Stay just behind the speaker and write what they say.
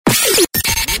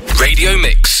radio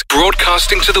mix,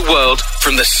 broadcasting to the world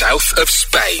from the south of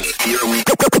Spain. Here we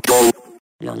go.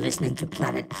 You're listening to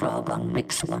Planet Prog on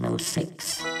Mix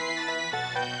 106.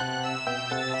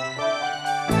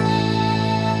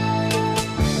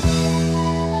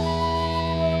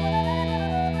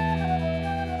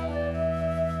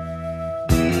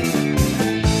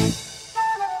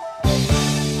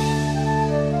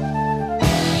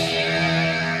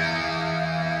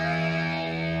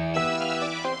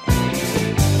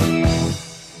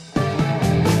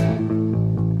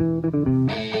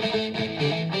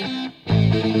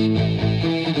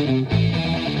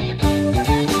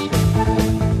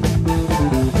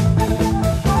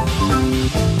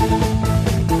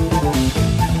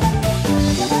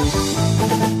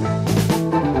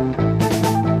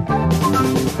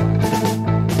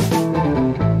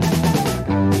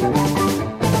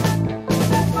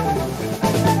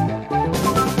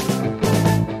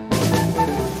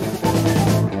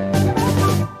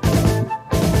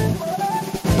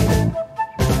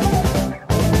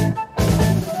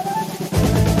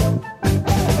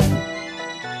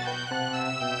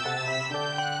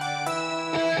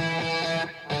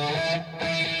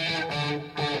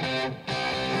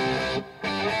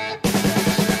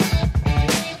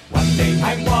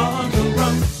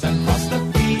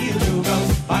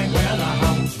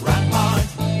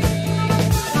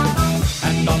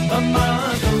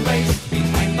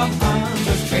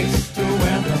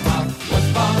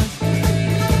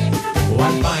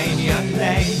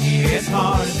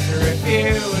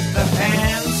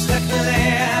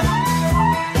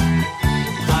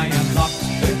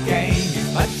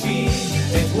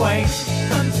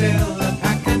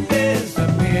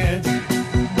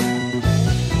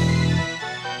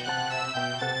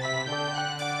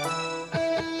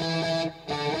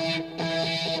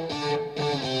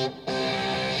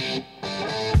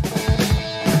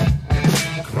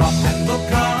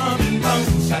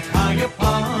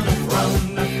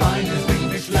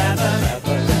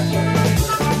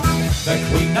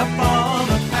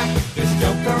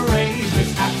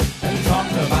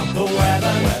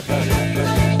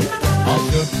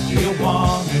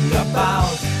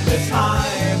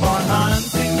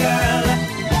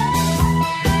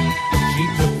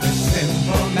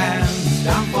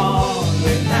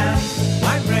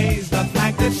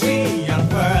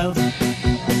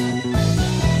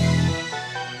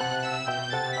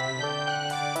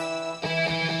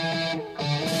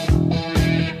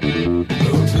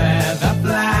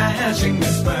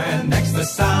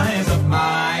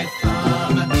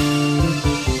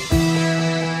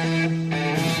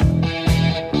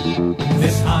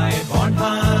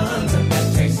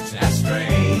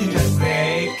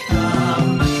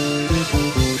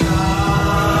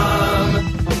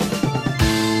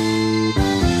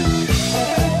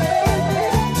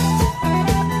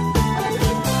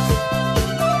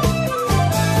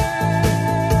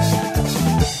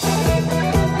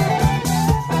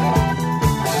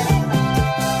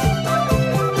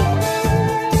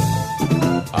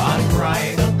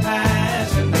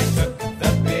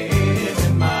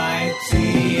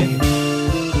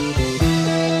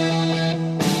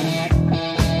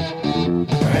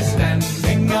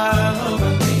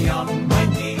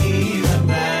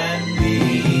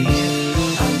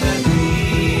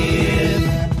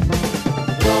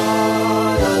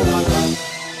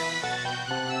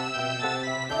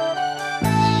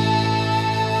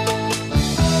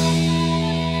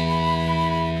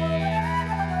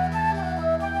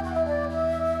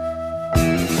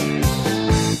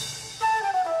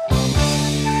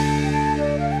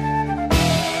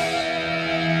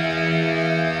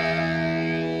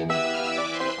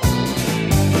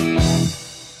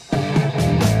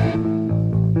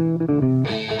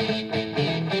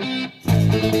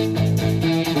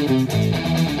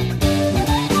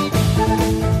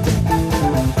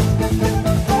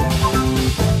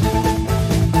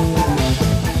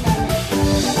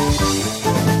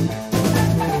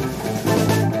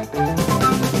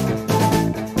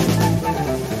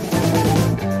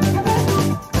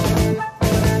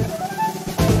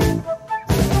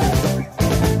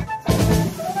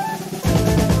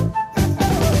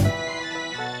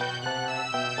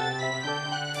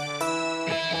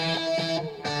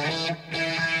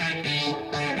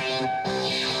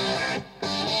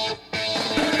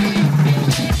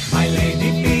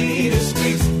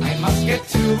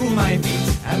 My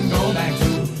feet and go back to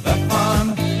the farm.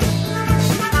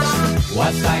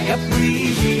 Whilst I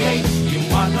appreciate you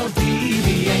want no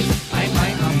deviate, I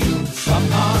might not do some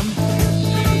harm.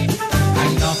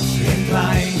 I'm not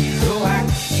inclined to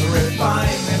act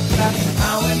refined, if that's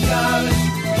how it goes.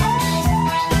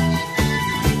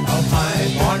 Oh, my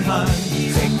born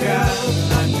hunting girl.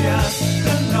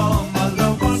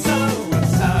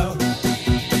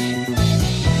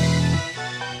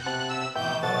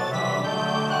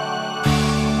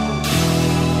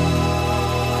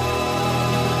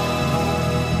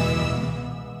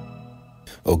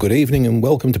 Oh, good evening and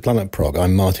welcome to Planet Prog.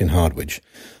 I'm Martin Hardwidge.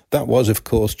 That was, of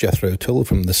course, Jethro Tull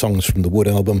from the Songs from the Wood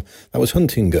album. That was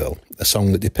Hunting Girl, a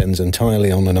song that depends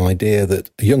entirely on an idea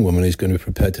that a young woman is going to be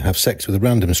prepared to have sex with a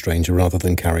random stranger rather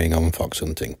than carrying on fox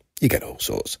hunting. You get all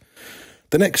sorts.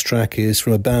 The next track is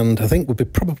from a band I think would be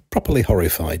properly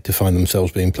horrified to find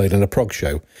themselves being played in a prog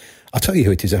show. I'll tell you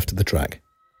who it is after the track.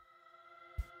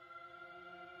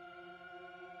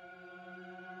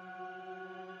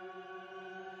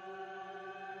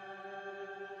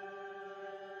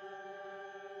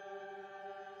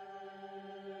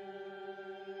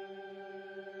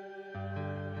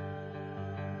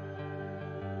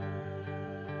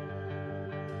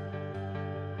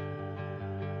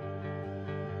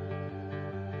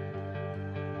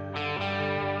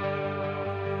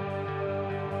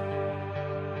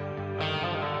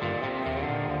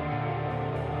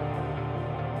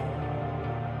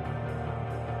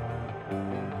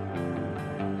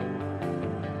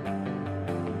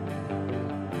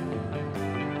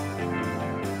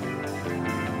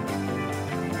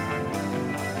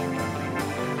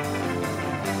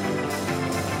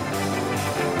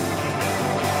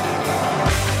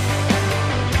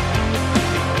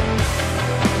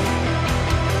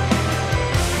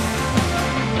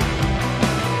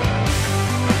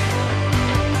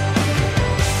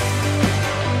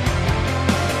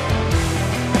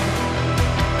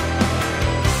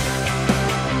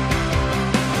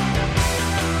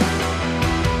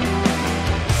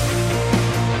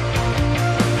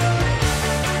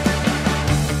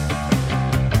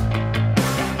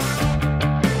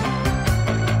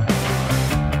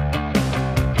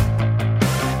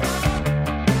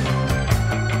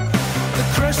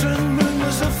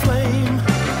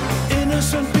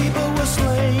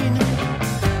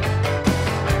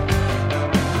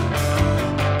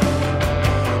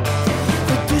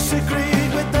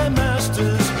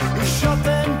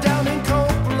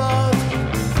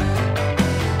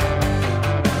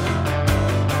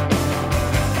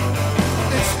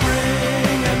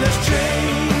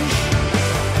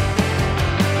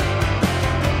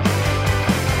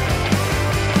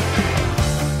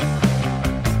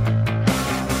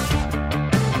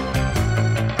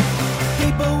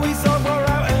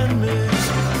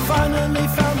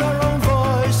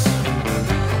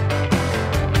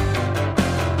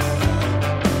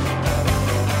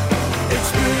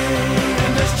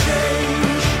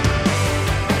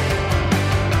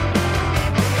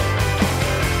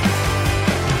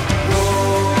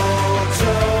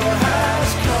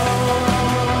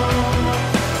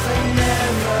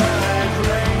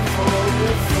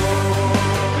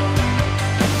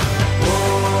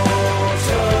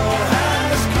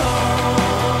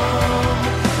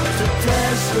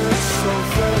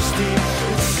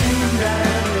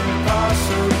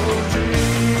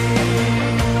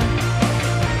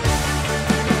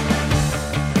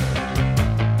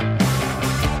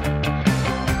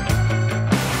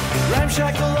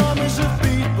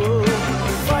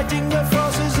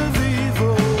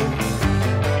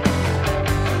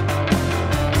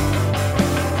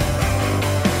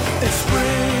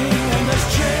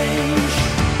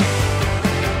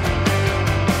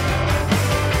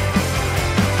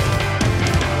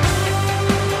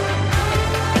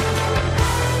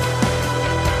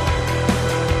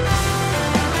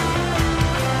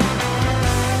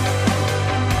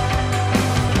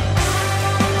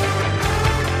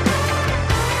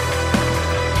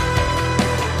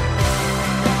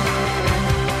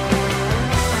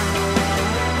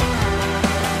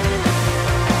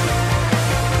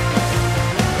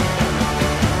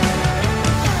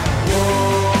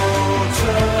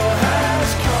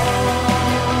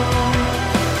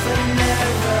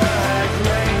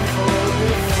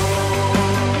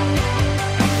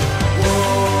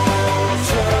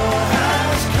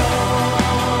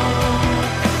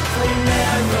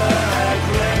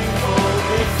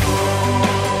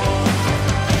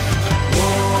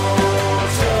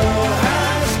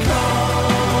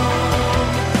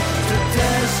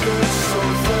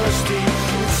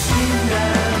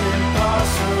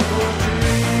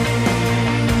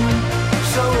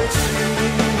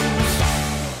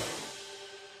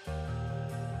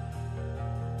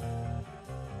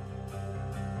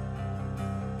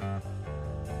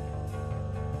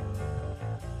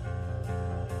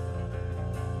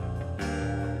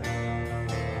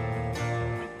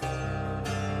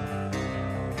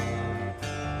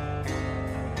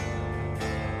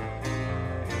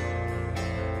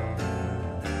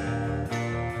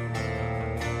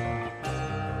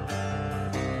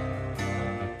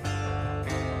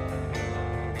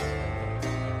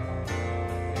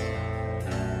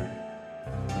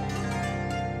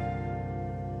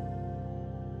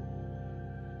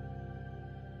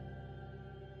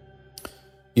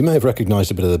 You may have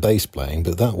recognised a bit of the bass playing,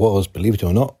 but that was, believe it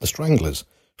or not, the Stranglers.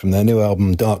 From their new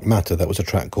album Dark Matter, that was a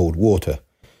track called Water.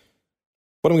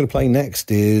 What I'm going to play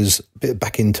next is a bit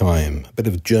back in time, a bit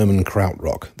of German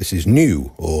krautrock. This is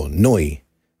New, or Neu.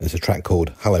 There's a track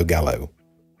called Hallo Gallo.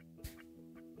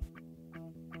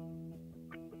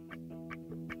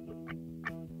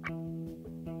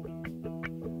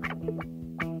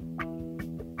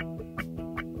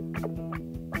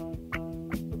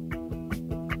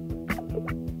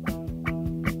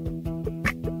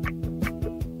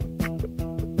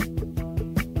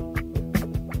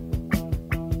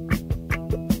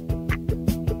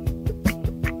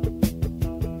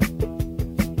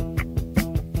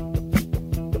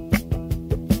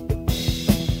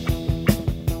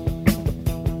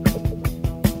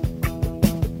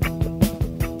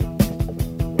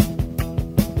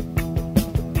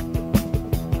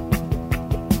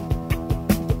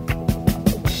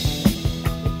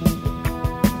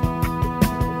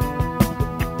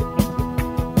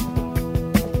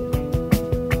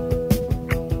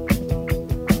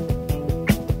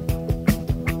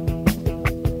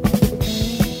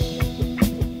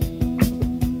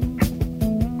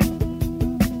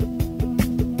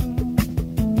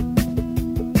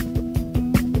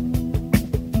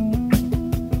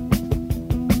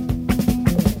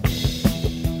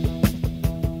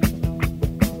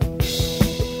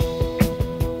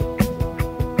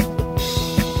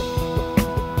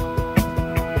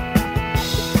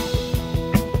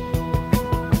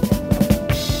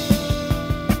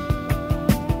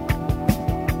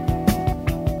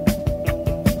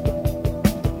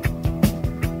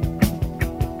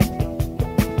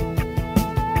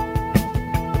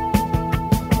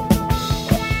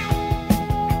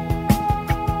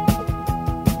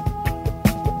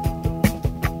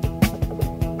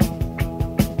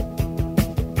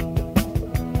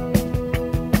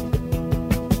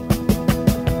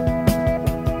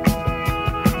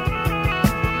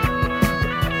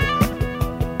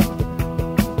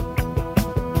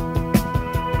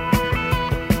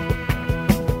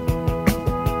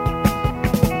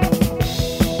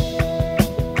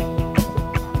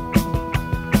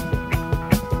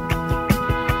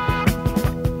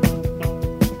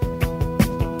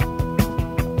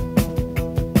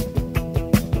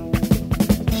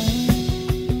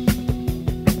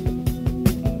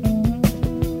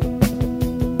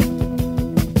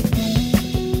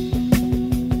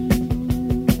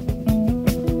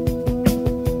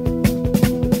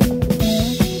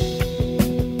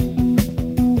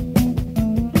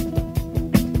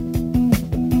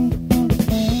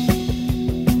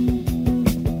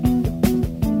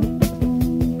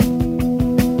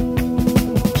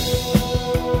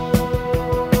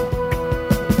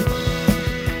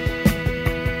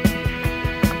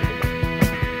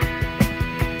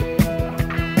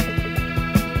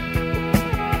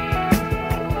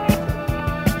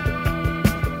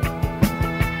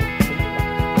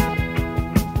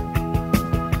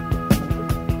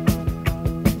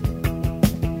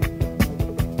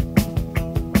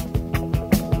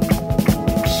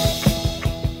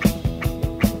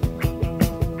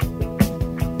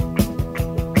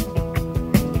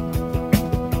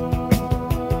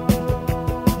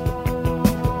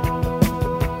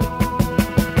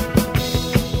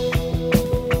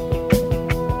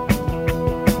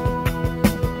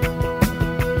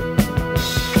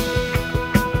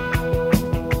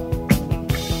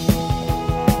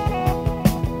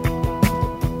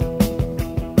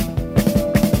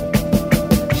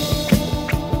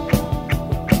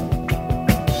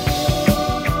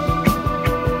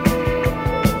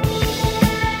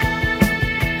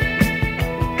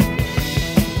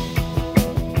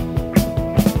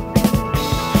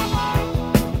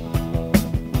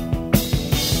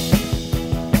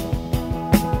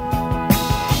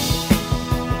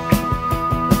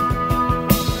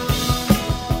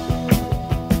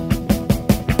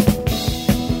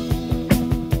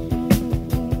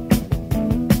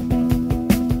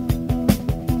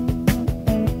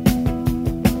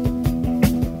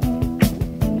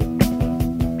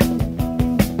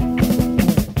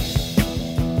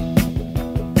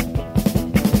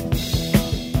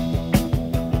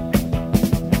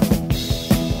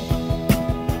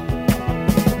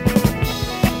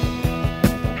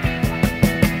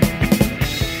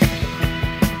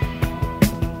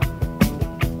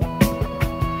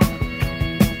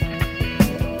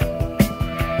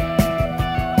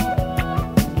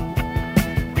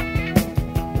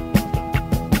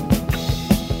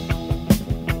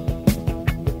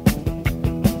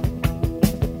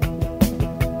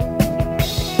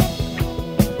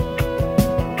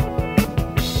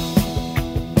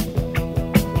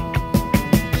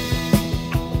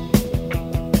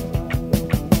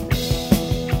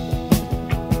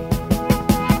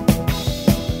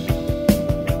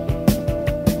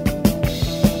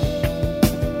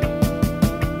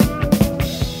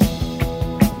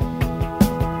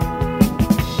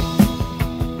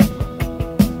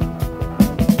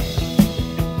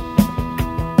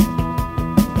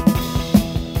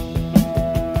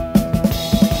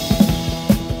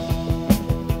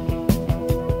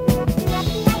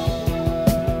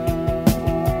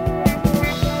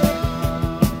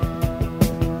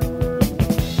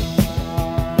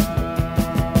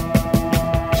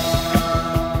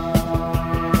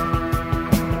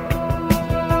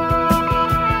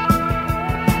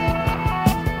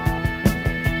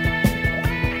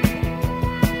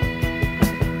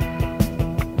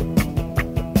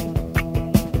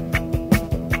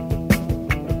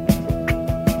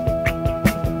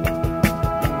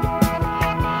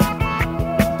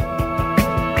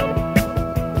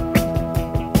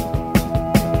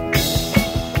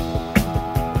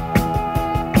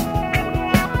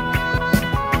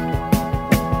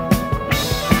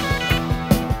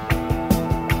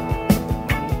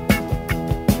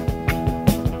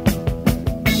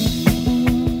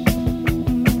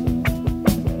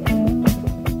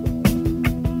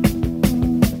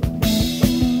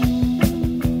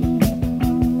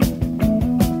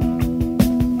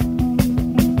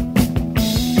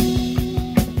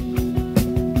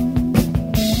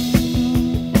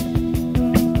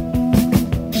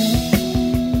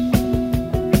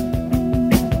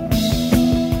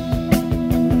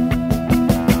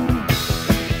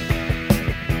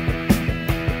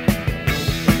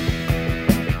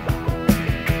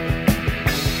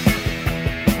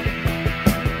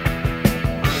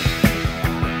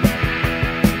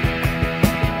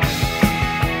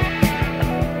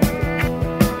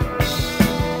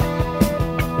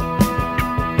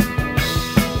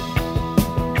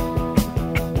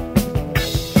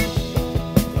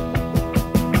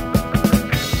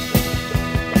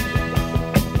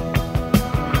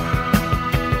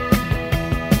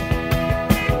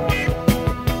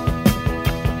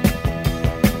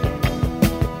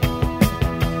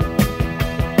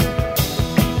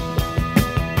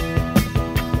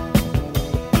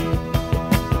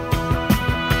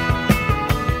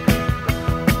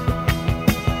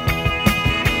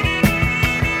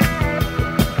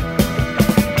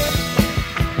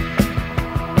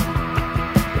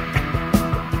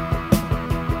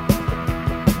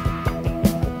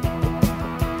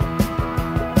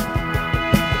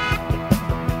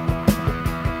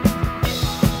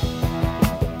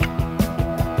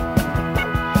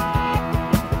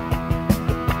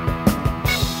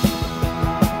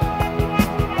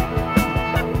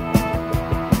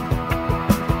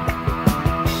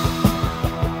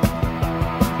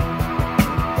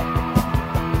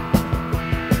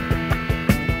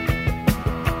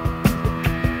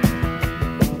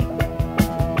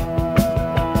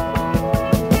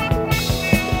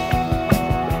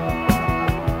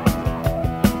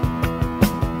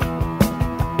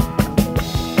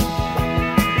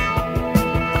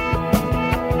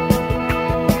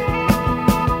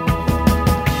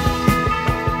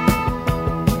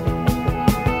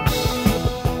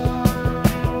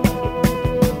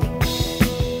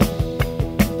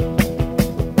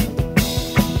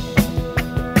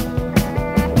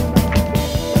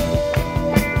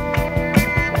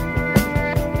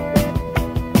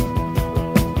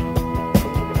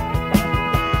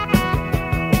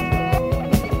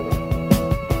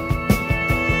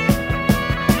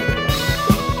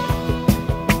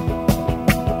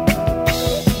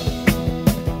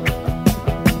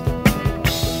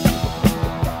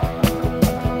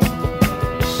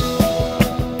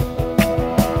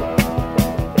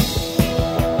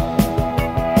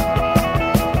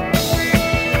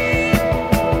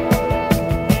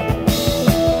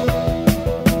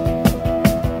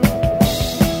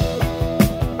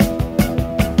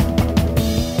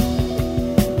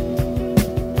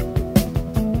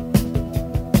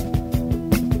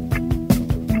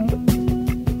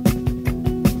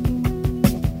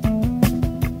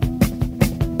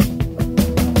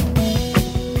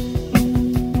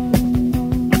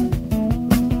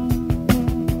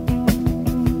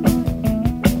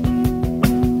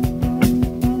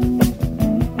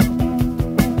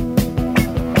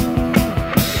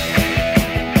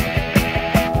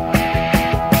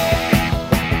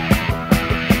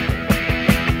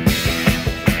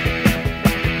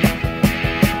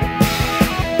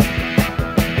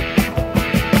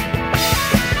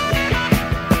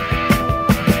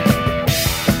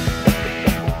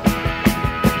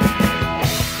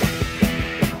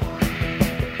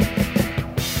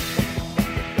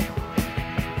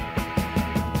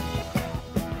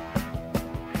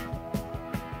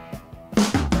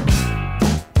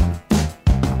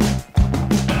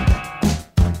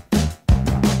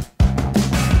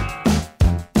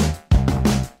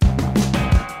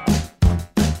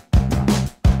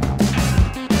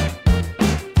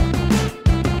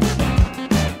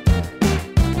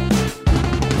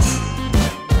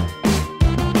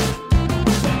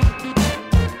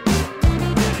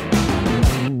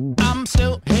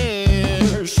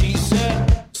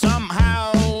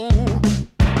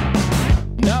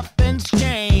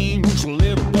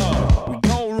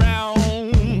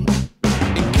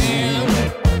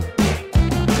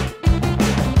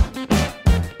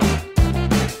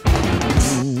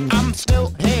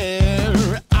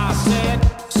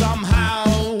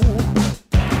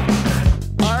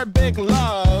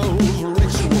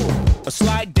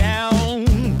 slide down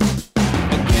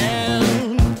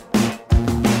again,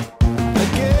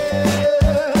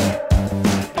 again.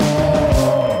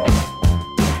 Oh.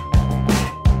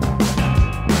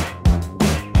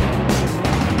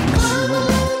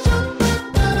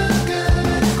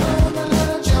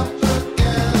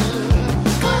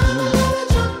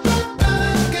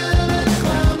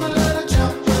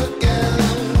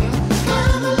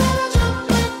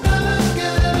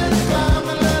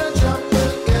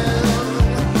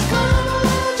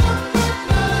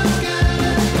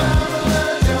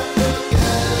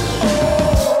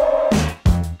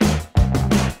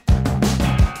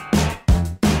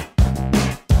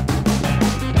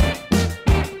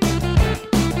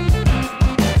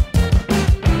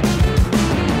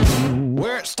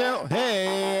 We're still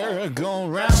here,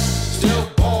 going round, still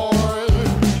bored.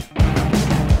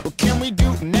 What can we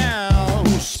do now?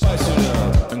 Spice it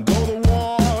up and go to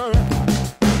war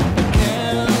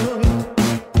again,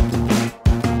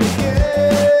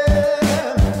 again.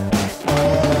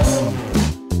 Oh.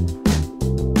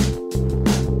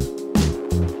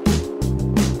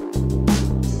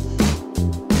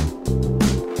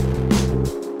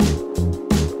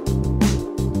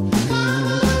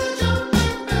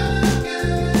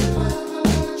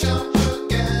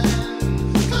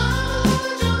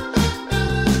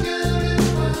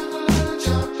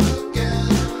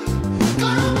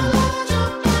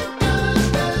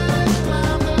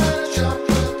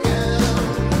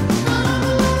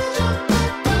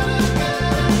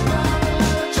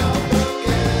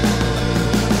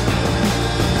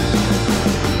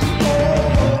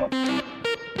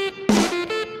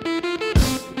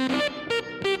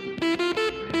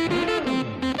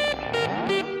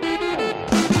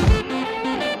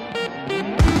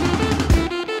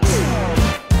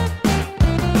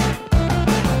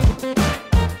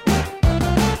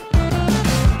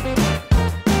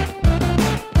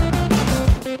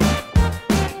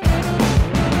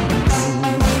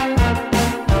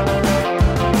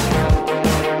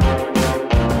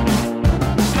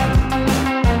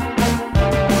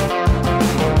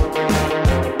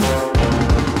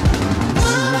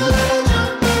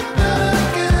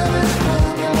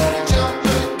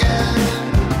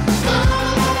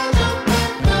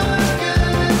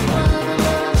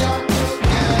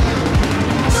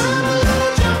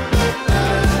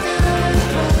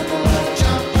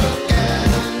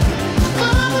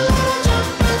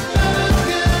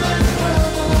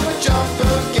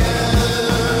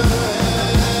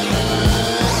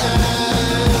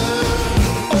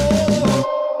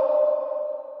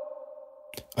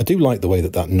 I do like the way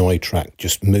that Noi track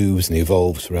just moves and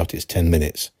evolves throughout its 10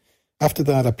 minutes. After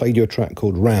that, I played you a track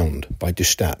called Round by De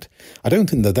Staat. I don't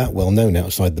think they're that well known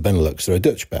outside the Benelux. They're a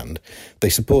Dutch band. They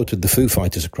supported the Foo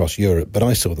Fighters across Europe, but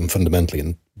I saw them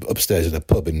fundamentally upstairs at a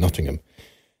pub in Nottingham.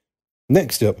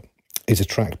 Next up is a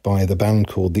track by the band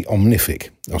called The Omnific,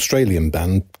 an Australian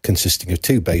band consisting of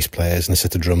 2 bass players and a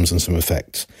set of drums and some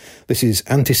effects. This is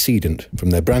Antecedent from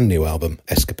their brand new album,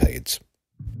 Escapades.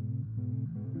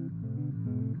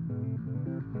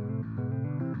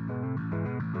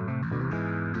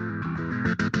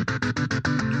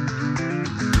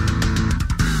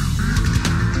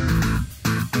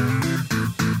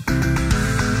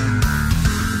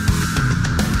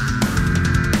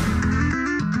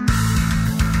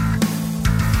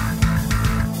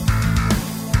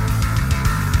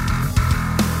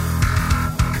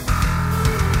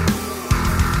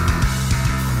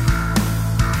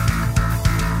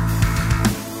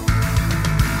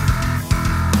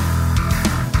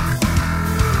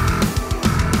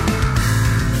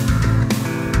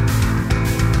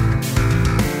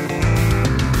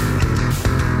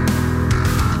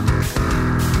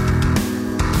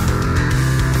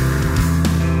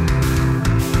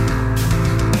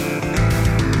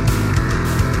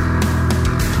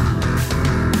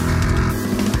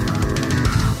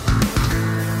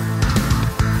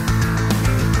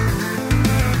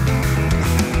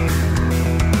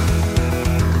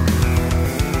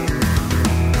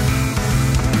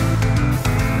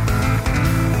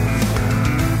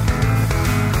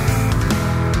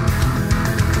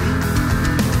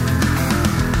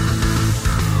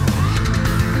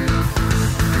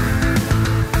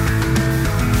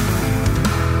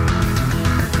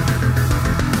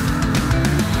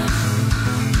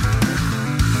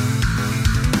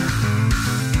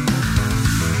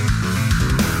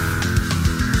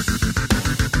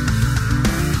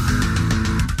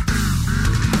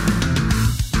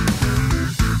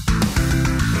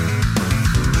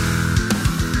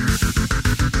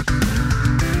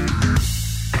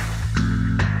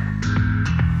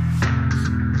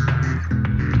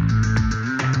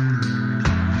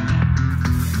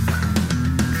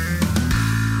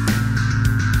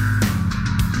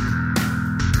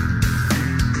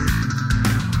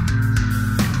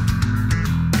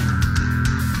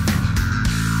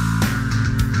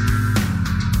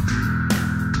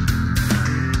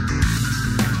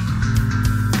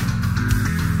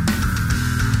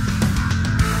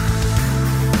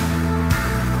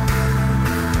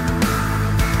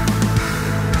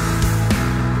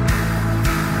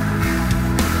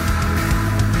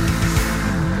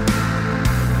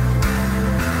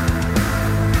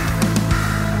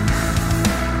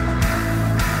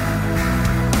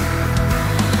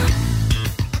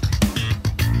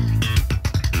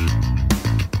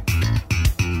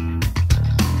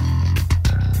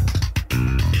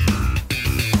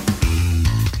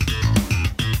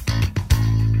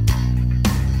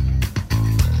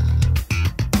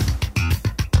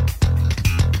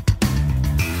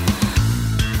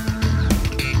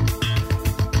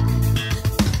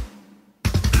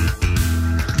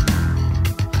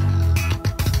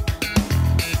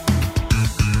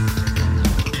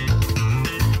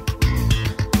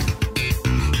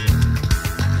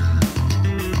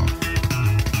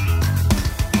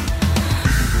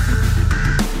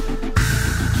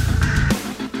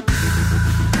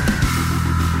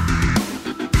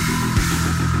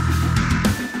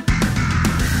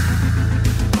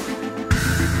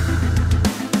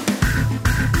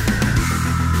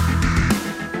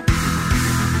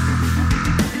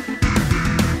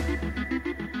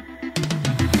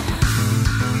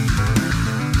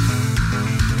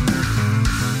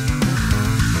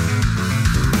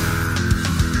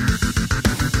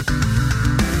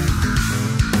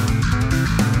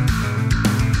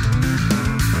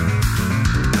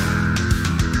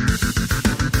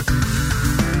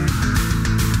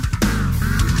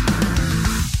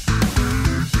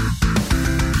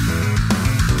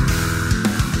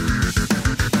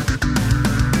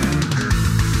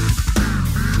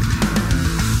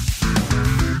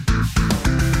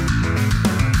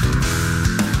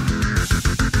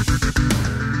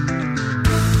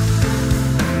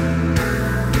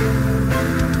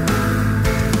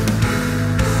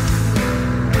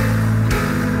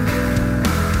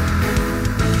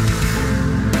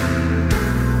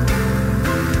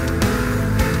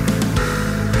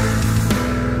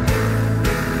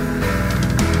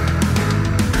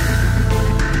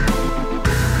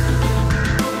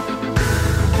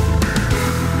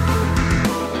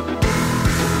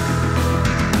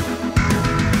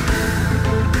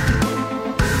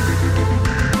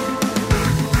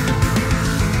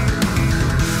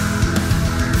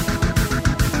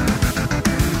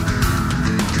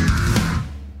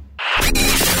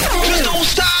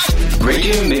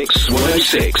 Radio Mix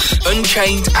 106.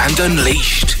 Unchained and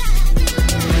Unleashed.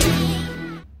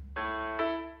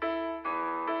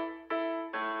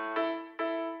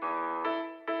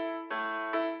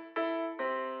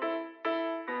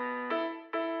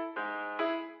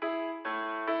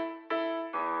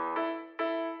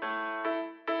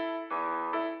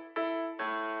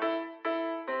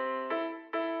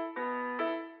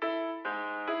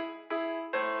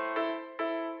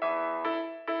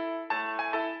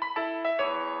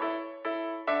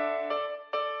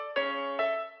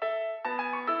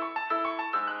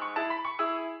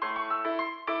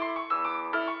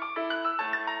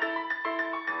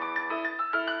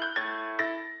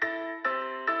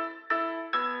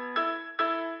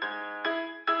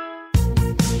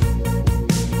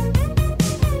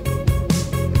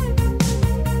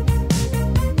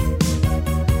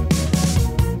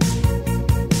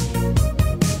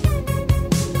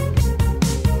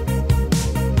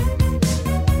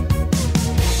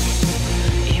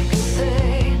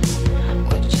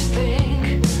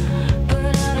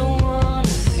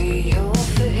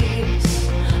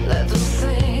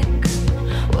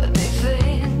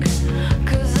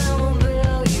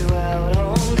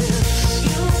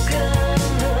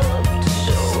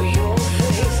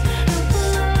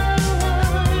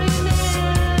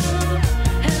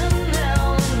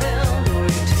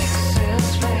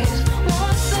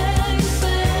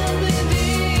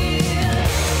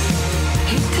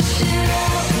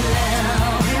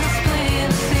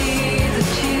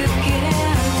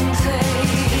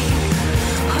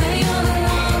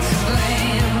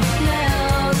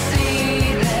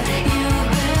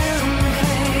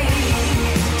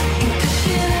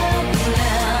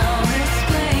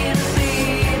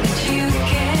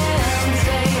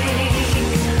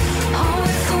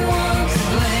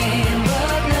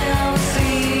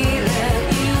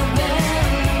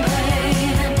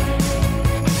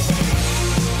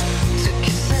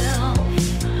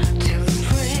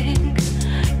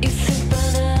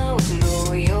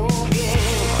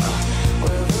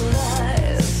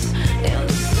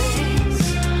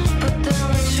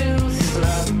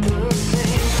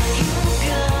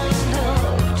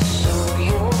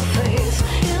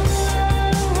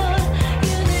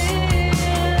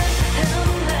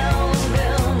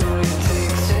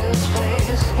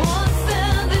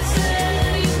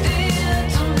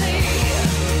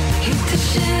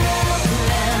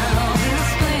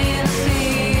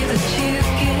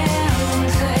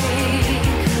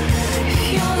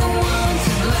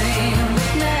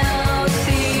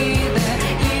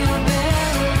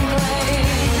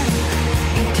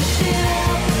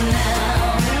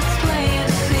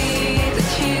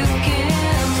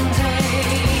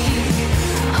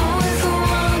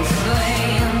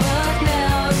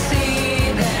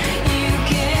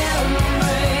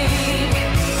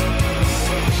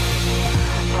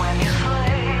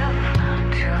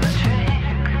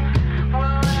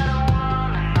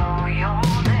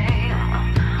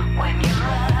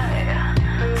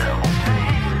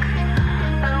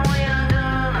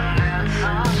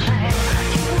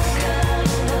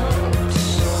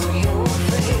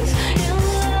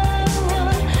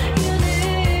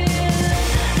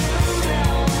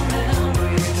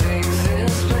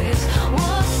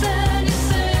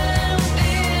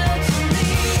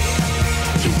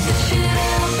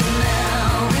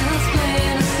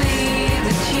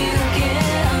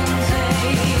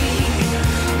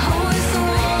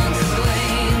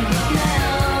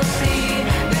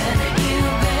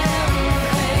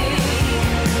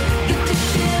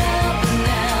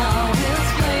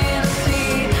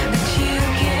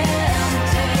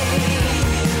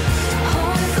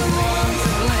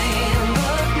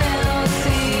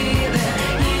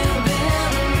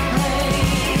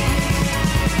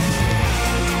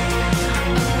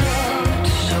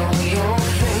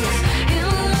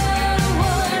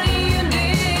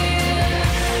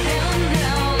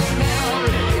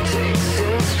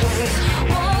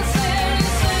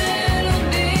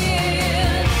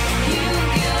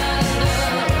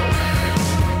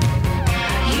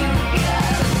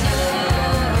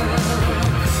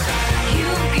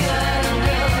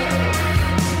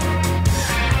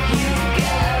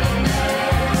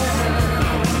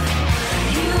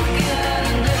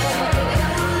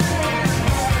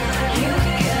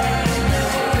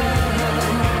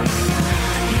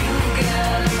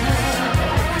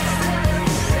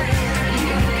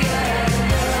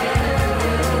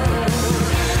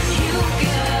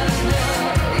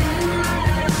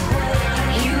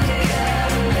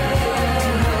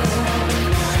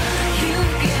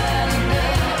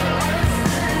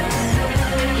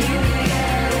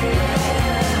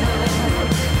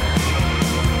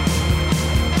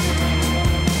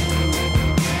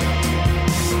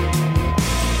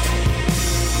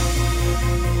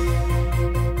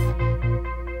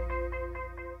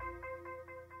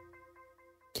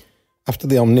 After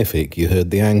the Omnific, you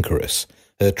heard the Anchoress,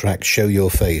 her track Show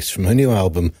Your Face from her new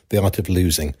album, The Art of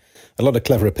Losing. A lot of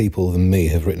cleverer people than me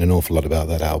have written an awful lot about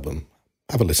that album.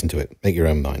 Have a listen to it, make your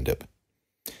own mind up.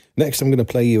 Next, I'm going to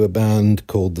play you a band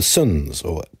called The Suns,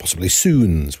 or possibly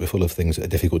Soons. We're full of things that are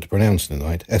difficult to pronounce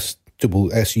tonight.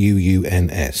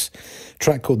 S-S-U-U-N-S.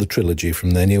 Track called The Trilogy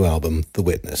from their new album, The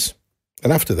Witness.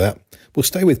 And after that, we'll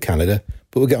stay with Canada,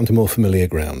 but we'll get onto more familiar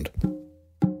ground.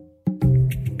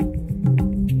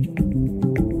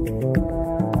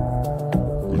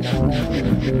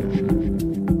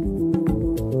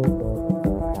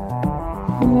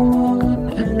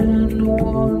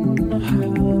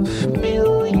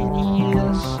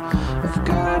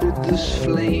 This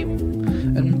flame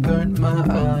and burnt my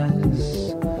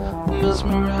eyes,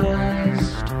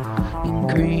 mesmerized,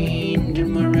 ingrained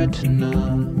in my retina.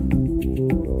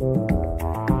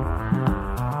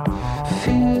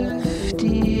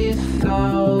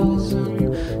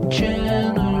 50,000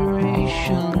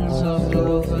 generations of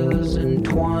lovers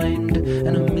entwined,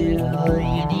 and a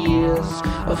million years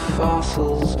of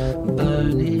fossils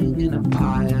burning in a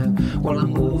pyre, while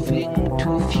I'm moving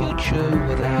to a future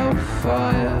without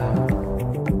fire.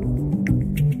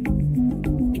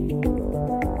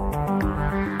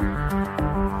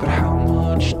 But how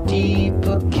much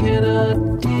deeper can I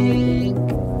dig?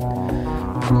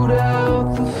 Put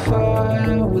out the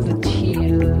fire with a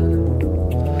tear.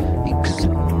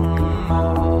 Exhume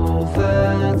all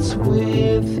that's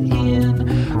within.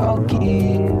 I'll give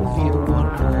you one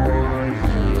more year.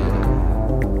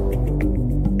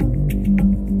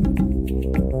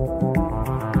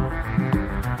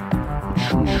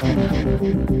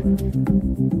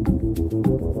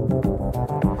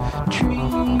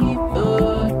 Dream a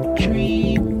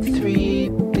dream, 3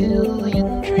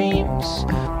 billion dreams.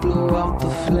 Blow out the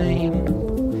flame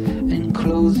and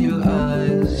close your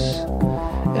eyes.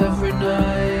 Every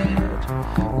night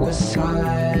we're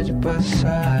side by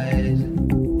side.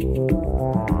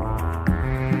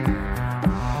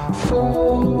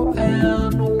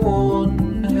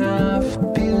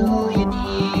 4.5 billion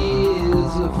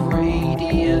years of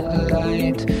radiant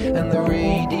light, and the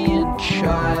radiant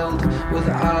child with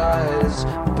eyes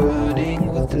burning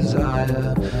with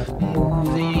desire,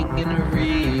 moving in a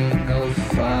ring of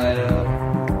fire.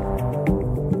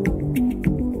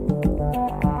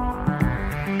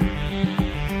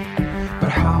 But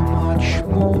how much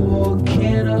more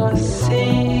can I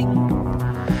sing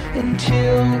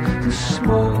until the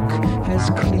smoke has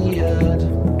cleared?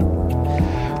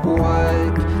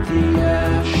 Wipe the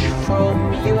ash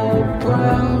from your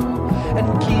brow and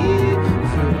give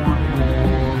it one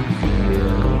more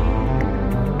year.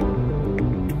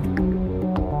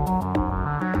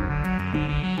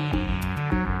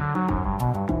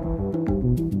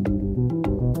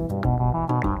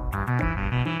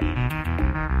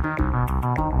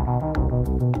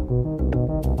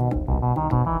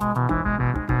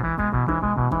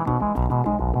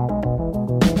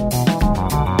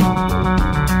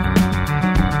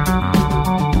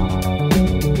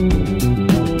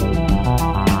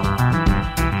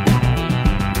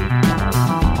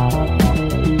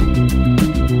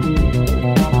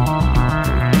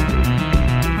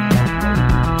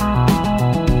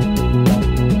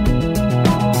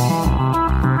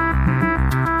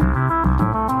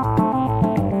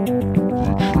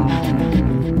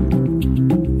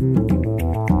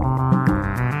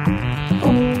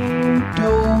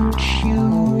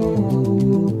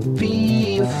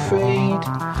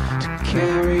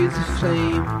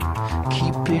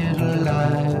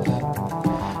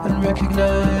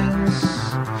 Recognize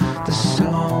the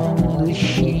sound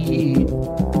sheet.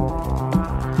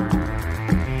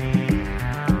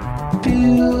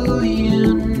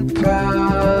 Billion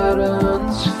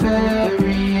patterns,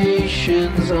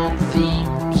 variations on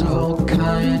themes, all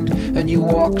kind. And you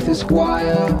walk this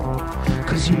wire,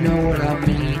 'cause you know what I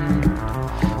mean.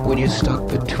 When you're stuck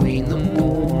between the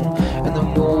moon and the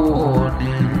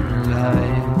morning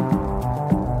light.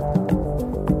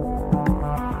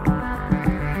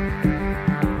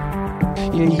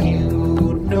 Yeah,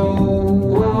 you know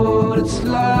what it's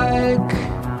like,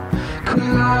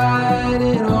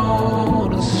 colliding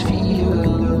on a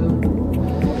sphere.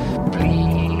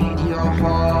 Bleed your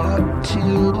heart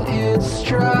till it's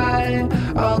dry.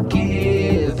 I'll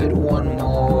give it one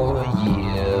more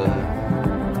year.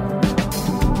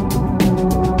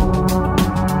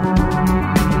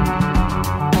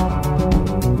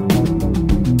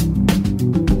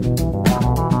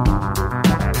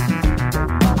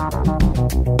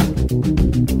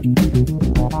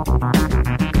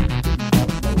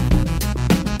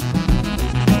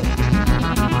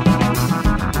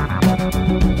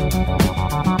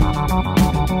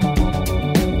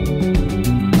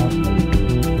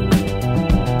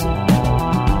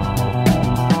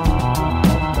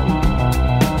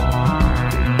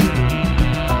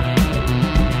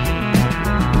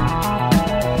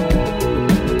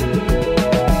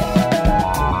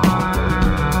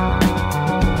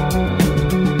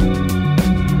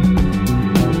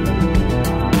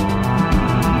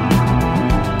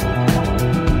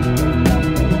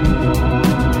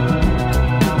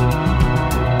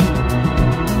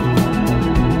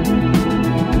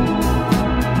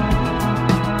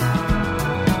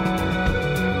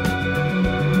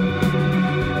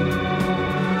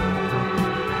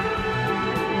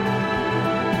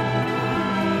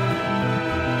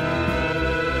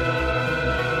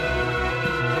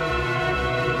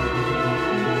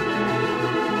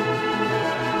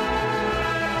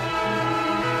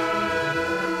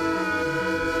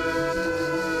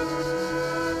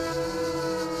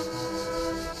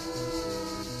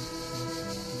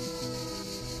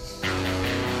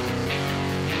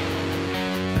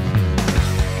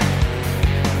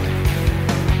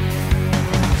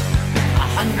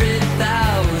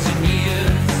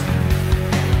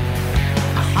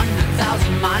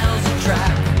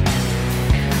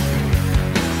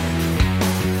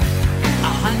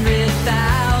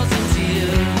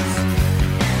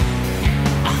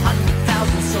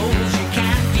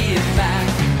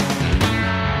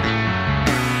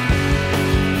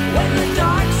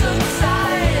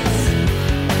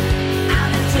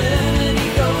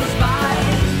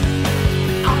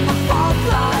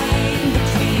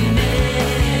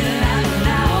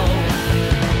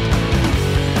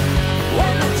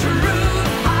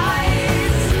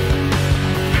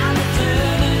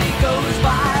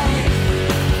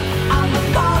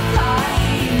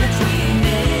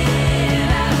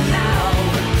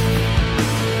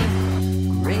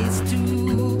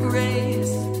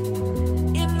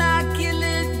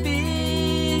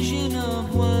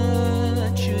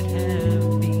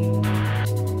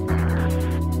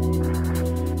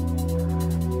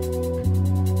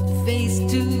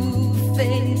 face to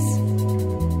face,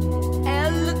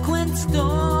 eloquent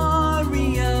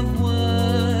story of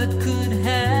what could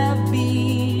have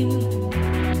been.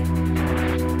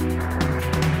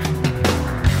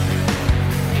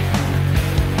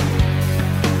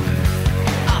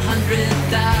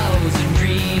 100,000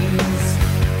 dreams,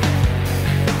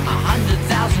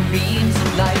 100,000 beams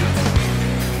of light,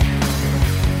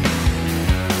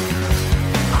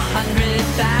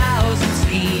 100,000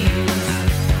 schemes.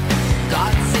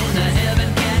 Gods in the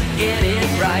heaven can't get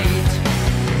it right.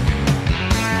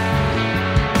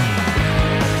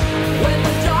 When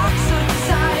the dark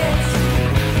subsides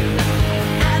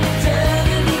and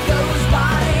eternity goes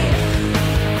by,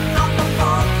 on the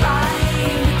fault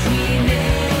line between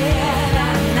then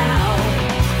and now,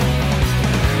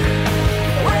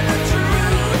 when the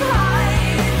truth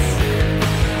hides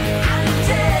and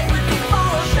integrity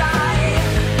falls shy,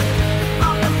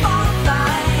 on the fault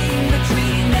line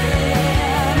between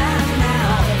then and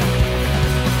now.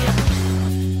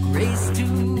 Grace to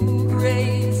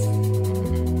grace,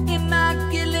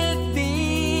 immaculate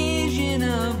vision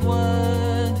of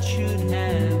what should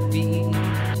have been.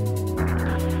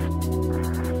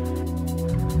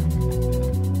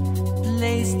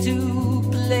 Place to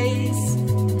place,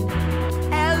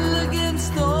 elegant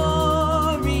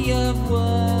story of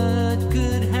what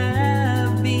could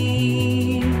have been.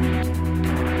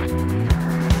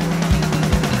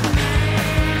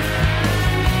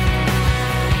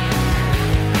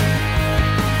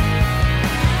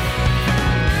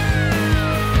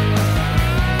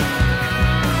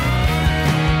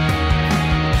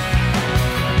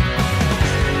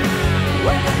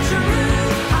 When the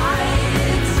truth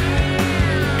hides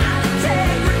and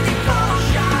integrity falls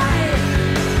shy,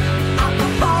 on the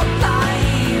fault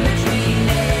line between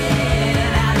then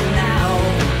and now.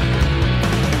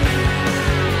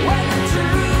 When the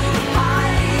truth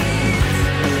hides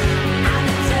and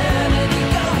eternity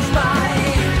goes by,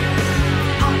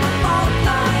 on the fault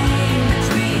line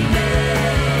between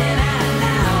then and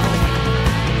now.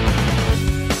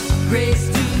 Grace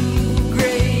to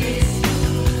grace,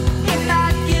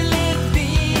 immaculate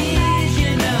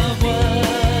vision of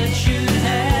what should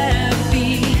have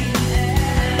been.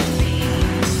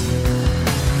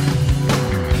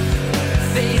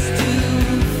 Face to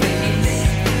face,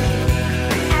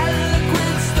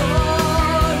 eloquent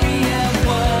story of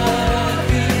what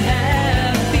could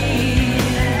have been.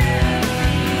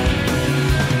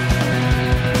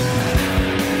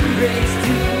 Grace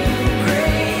to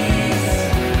grace,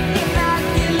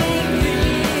 immaculate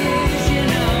vision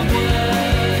of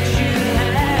what should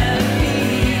have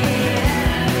been.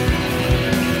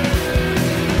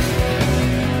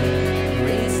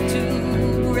 Grace to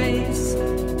grace,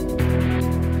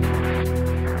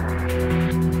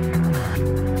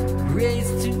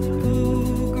 grace to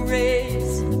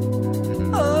grace,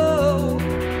 oh,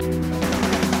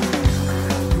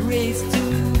 grace to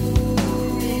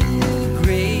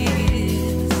grace.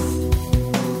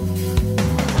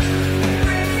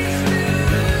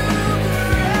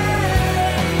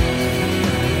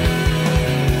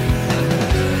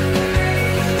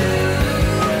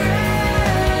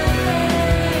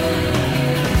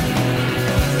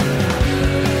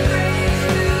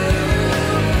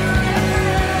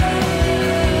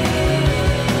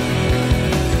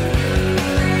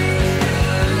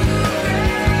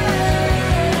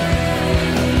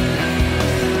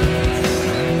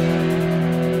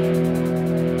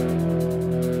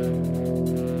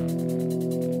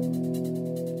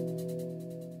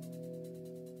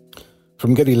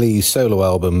 From Geddy Lee's solo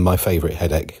album, my favourite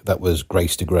Headache, that was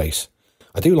Grace to Grace.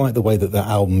 I do like the way that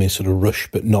album is sort of rush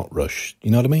but not rush,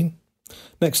 you know what I mean?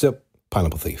 Next up,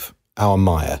 Pineapple Thief, Our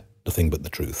Maya, Nothing But the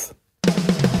Truth. I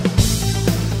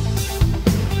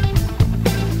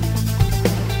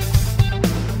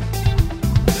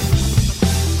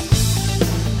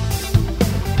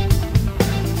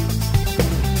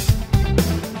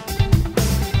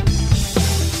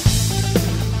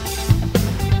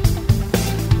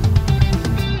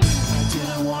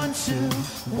didn't want to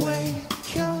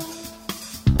wake up.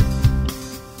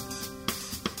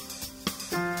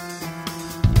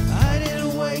 I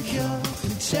didn't wake up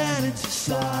intending to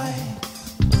slide.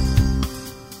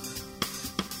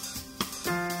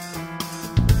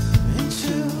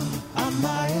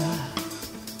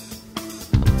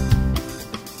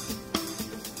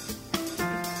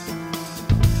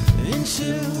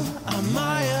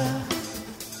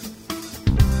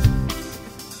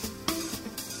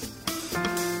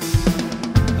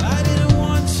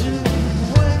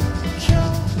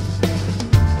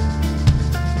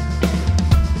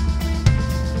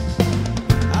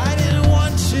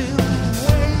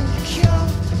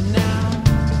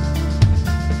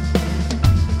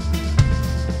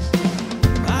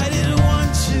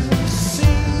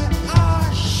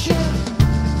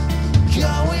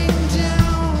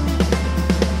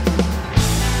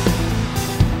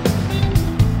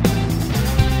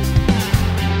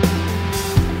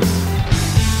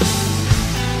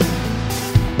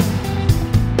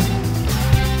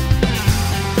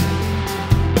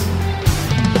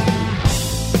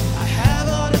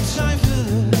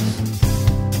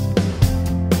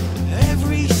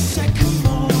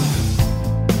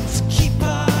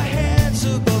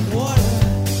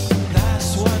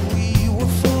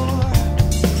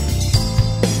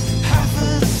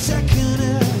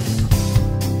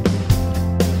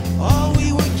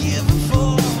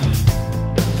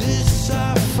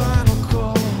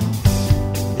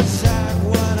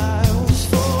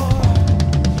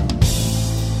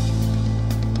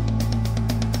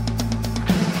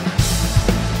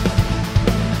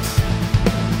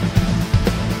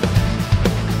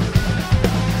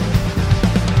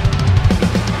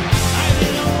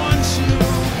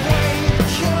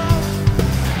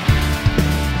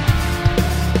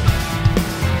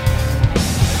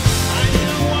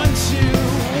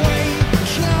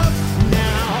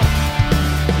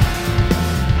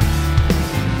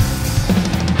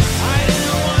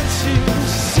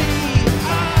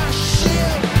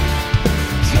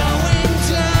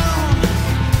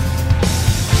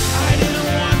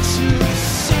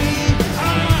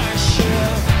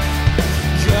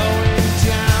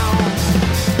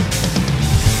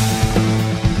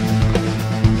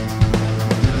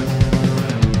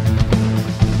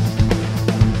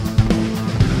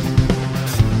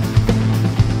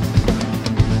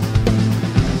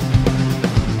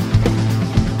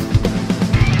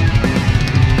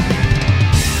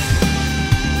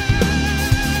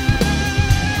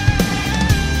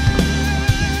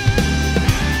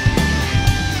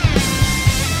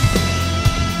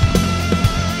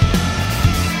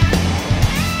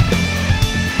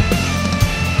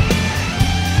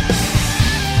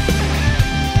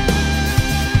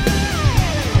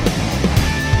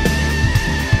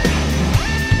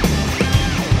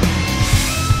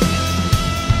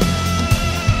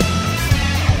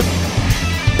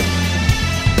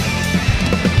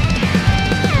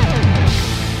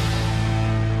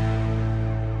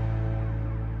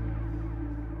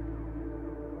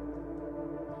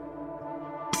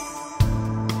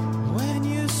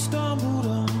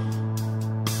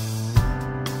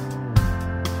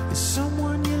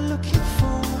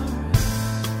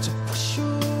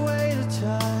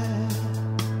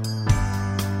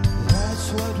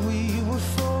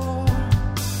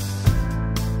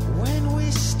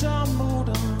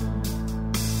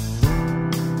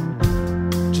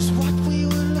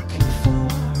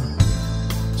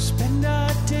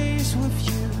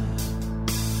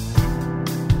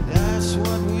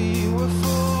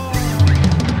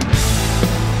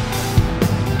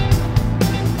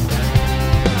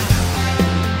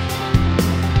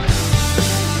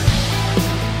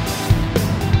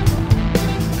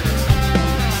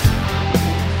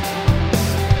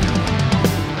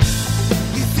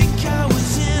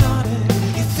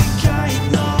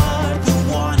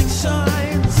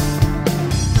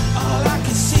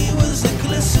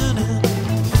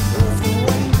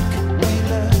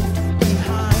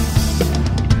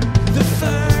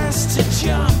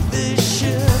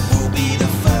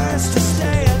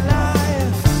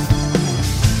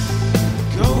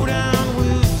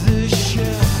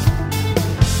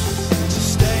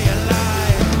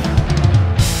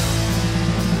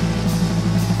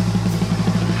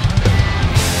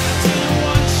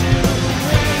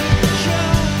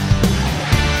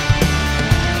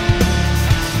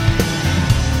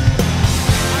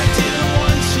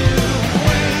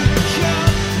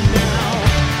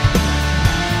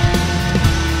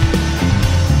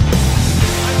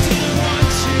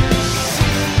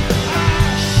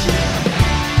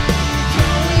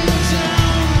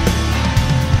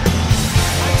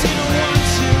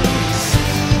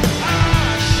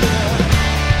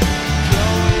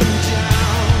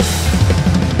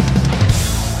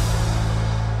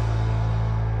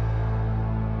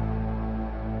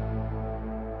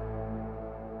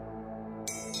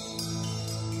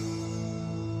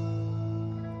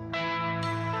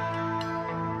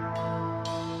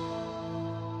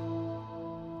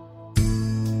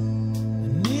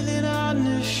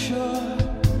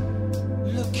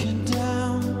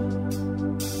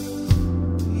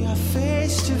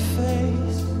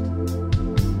 face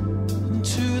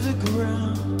into the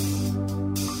ground.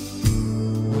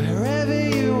 Wherever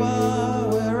you are,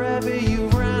 wherever you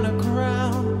ran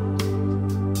aground,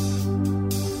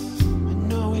 I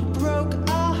know it broke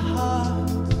our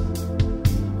hearts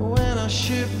when our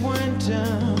ship went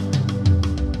down.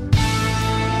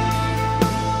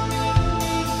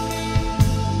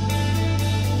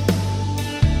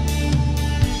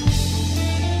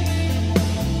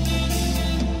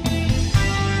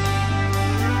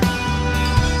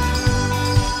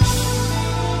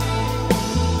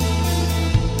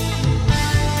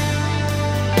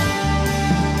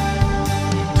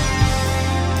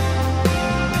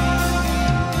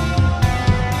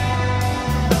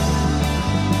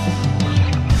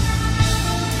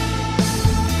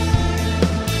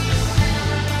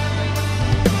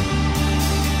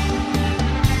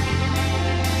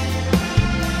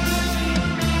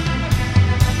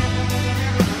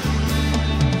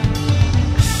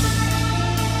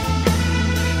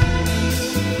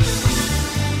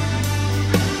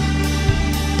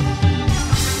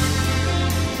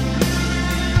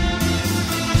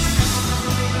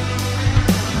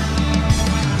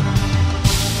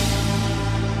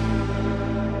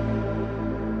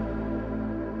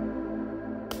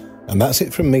 And that's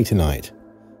it from me tonight.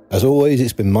 As always,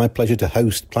 it's been my pleasure to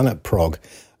host Planet Prog,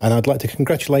 and I'd like to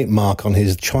congratulate Mark on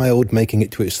his child making it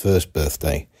to its first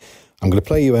birthday. I'm going to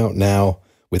play you out now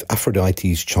with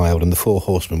Aphrodite's Child and the Four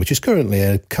Horsemen, which is currently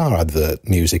a car advert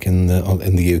music in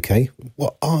the UK.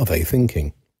 What are they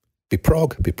thinking? Be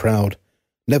prog, be proud,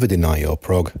 never deny your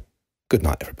prog. Good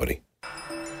night, everybody.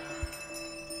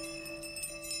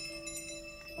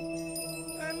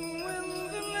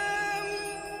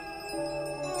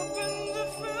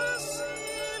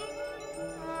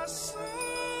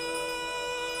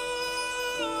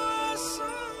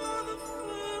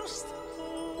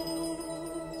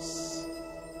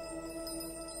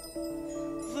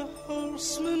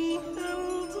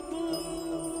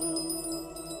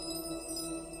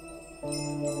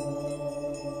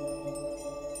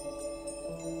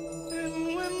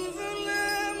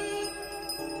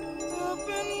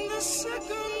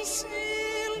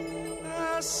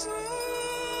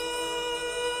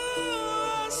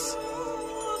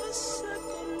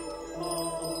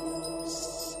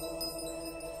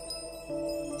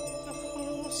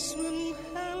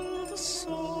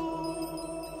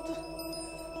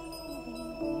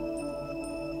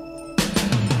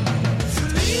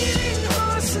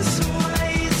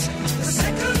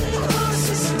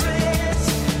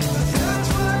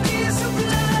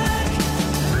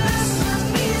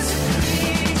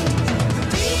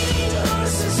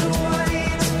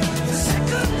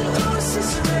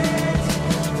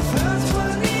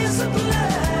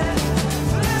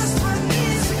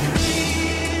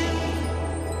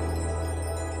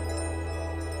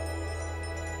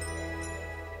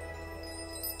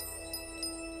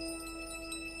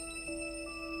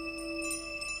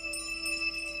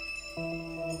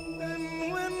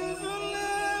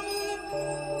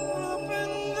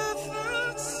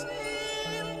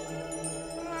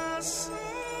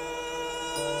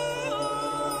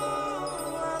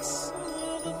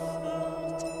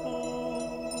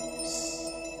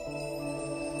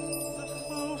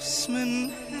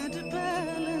 Horsemen